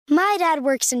My dad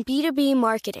works in B2B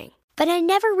marketing, but I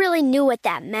never really knew what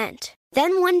that meant.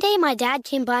 Then one day my dad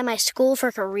came by my school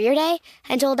for career day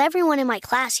and told everyone in my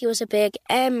class he was a big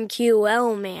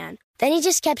MQL man. Then he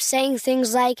just kept saying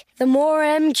things like, the more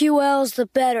MQLs, the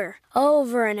better,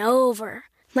 over and over.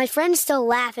 My friends still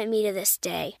laugh at me to this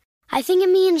day. I think it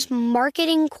means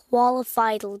marketing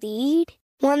qualified lead.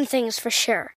 One thing's for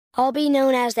sure, I'll be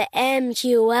known as the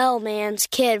MQL man's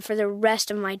kid for the rest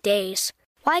of my days.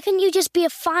 Why couldn't you just be a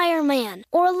fireman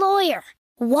or a lawyer?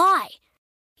 Why?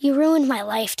 You ruined my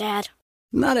life, Dad.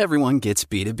 Not everyone gets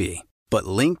B2B, but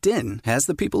LinkedIn has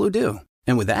the people who do.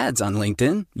 And with ads on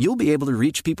LinkedIn, you'll be able to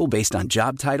reach people based on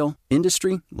job title,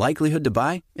 industry, likelihood to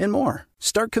buy, and more.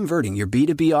 Start converting your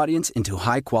B2B audience into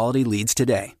high-quality leads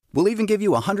today. We'll even give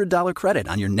you a $100 credit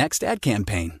on your next ad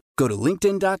campaign. Go to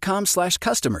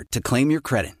linkedin.com/customer to claim your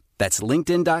credit. That's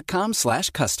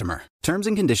linkedin.com/customer. Terms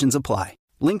and conditions apply.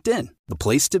 LinkedIn, the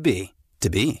place to be, to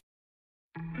be.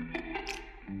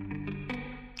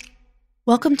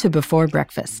 Welcome to Before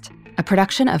Breakfast, a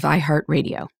production of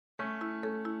iHeartRadio.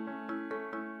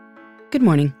 Good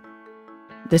morning.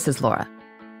 This is Laura.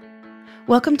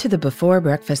 Welcome to the Before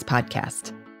Breakfast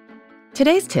podcast.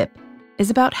 Today's tip is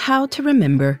about how to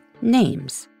remember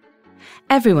names.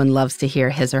 Everyone loves to hear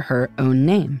his or her own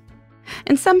name.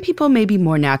 And some people may be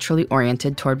more naturally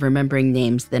oriented toward remembering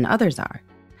names than others are.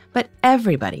 But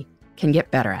everybody can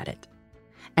get better at it.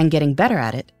 And getting better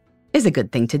at it is a good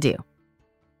thing to do.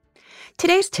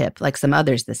 Today's tip, like some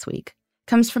others this week,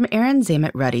 comes from Erin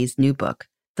Zamet Ruddy's new book,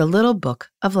 The Little Book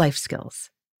of Life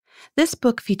Skills. This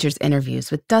book features interviews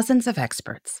with dozens of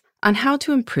experts on how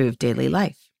to improve daily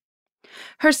life.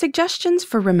 Her suggestions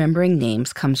for remembering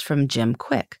names comes from Jim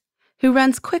Quick, who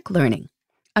runs Quick Learning,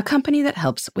 a company that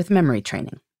helps with memory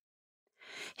training.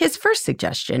 His first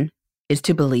suggestion is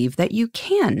to believe that you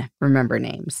can remember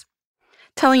names.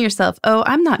 Telling yourself, oh,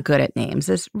 I'm not good at names,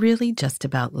 is really just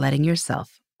about letting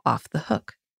yourself off the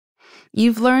hook.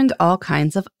 You've learned all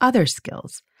kinds of other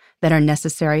skills that are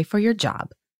necessary for your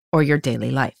job or your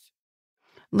daily life.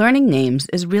 Learning names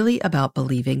is really about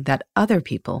believing that other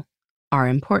people are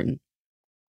important.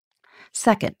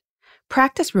 Second,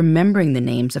 practice remembering the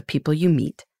names of people you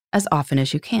meet as often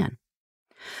as you can.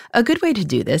 A good way to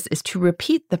do this is to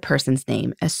repeat the person's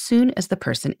name as soon as the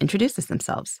person introduces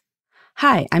themselves.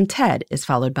 Hi, I'm Ted is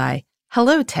followed by,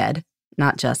 hello, Ted,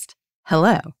 not just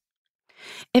hello.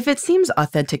 If it seems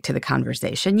authentic to the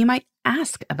conversation, you might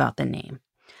ask about the name,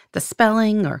 the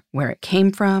spelling, or where it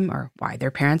came from, or why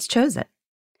their parents chose it.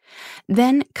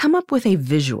 Then come up with a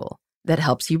visual that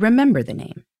helps you remember the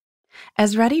name.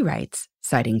 As Ruddy writes,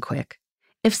 citing Quick,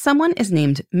 if someone is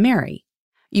named Mary,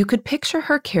 you could picture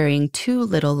her carrying 2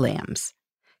 little lambs,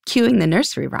 cueing the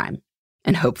nursery rhyme,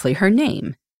 and hopefully her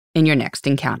name in your next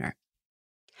encounter.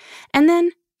 And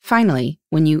then, finally,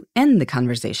 when you end the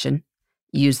conversation,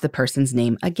 use the person's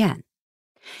name again.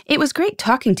 It was great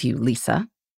talking to you, Lisa.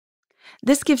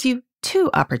 This gives you 2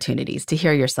 opportunities to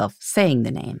hear yourself saying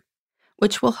the name,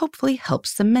 which will hopefully help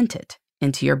cement it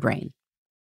into your brain.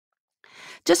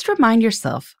 Just remind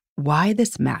yourself why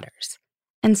this matters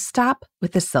and stop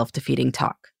with the self-defeating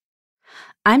talk.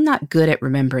 I'm not good at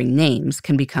remembering names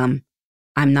can become,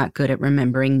 I'm not good at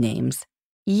remembering names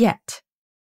yet.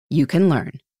 You can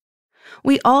learn.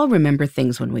 We all remember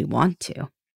things when we want to.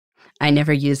 I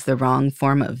never use the wrong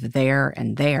form of there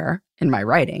and there in my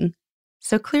writing,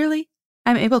 so clearly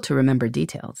I'm able to remember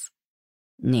details.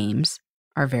 Names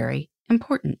are very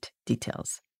important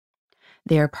details.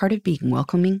 They are part of being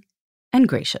welcoming and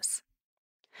gracious.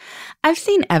 I've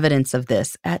seen evidence of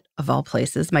this at, of all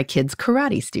places, my kids'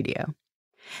 karate studio.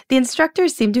 The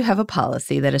instructors seem to have a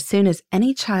policy that as soon as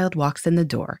any child walks in the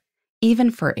door, even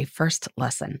for a first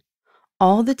lesson,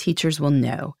 all the teachers will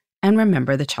know and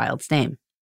remember the child's name.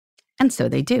 And so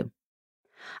they do.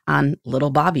 On little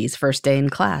Bobby's first day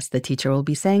in class, the teacher will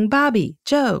be saying, Bobby,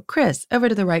 Joe, Chris, over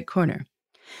to the right corner.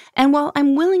 And while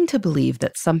I'm willing to believe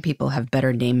that some people have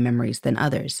better name memories than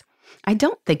others, I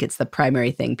don't think it's the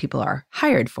primary thing people are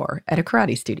hired for at a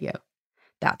karate studio.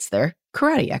 That's their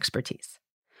karate expertise.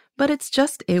 But it's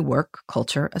just a work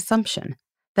culture assumption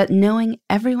that knowing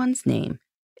everyone's name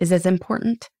is as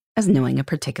important as knowing a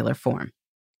particular form.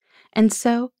 And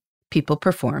so people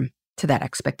perform to that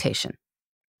expectation.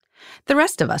 The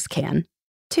rest of us can,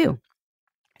 too.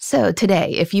 So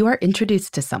today, if you are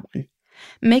introduced to someone,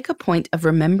 make a point of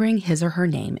remembering his or her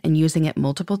name and using it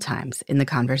multiple times in the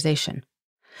conversation.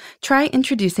 Try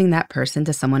introducing that person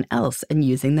to someone else and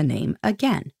using the name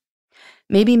again.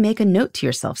 Maybe make a note to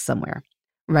yourself somewhere,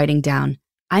 writing down,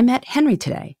 I met Henry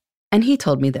today, and he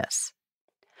told me this.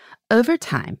 Over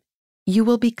time, you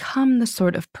will become the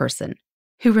sort of person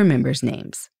who remembers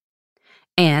names.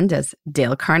 And as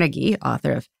Dale Carnegie,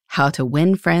 author of How to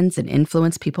Win Friends and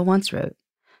Influence People, once wrote,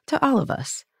 to all of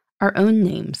us, our own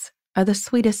names are the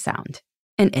sweetest sound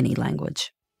in any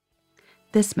language.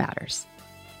 This matters.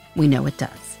 We know it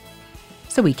does.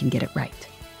 So we can get it right.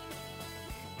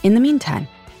 In the meantime,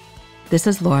 this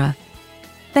is Laura.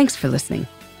 Thanks for listening.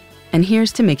 And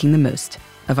here's to making the most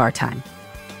of our time.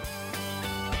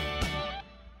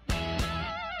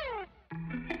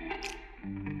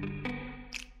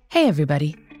 Hey,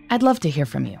 everybody. I'd love to hear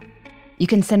from you. You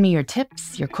can send me your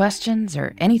tips, your questions,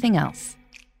 or anything else.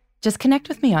 Just connect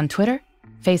with me on Twitter,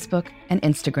 Facebook, and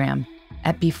Instagram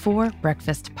at Before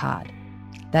Breakfast Pod.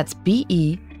 That's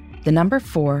BE, the number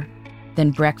 4,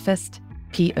 then breakfast,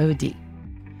 POD.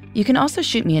 You can also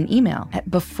shoot me an email at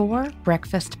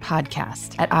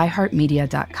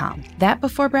beforebreakfastpodcast@iheartmedia.com. That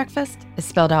Before Breakfast is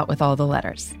spelled out with all the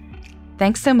letters.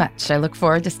 Thanks so much. I look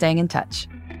forward to staying in touch.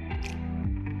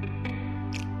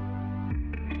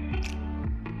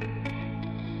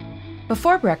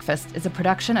 Before Breakfast is a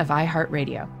production of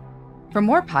iHeartRadio. For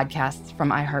more podcasts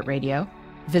from iHeartRadio,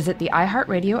 visit the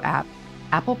iHeartRadio app,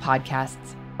 Apple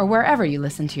Podcasts, or wherever you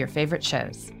listen to your favorite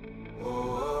shows.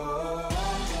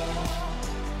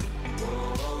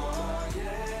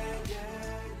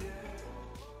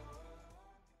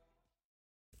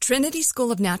 Trinity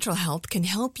School of Natural Health can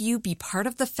help you be part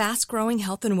of the fast-growing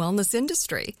health and wellness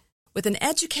industry. With an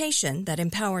education that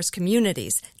empowers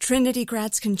communities, Trinity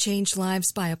grads can change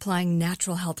lives by applying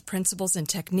natural health principles and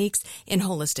techniques in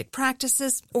holistic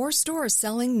practices or stores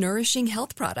selling nourishing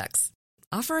health products.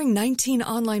 Offering 19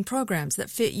 online programs that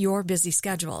fit your busy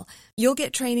schedule, you'll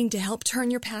get training to help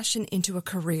turn your passion into a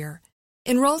career.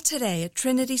 Enroll today at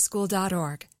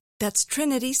trinityschool.org. That's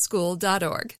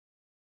trinityschool.org.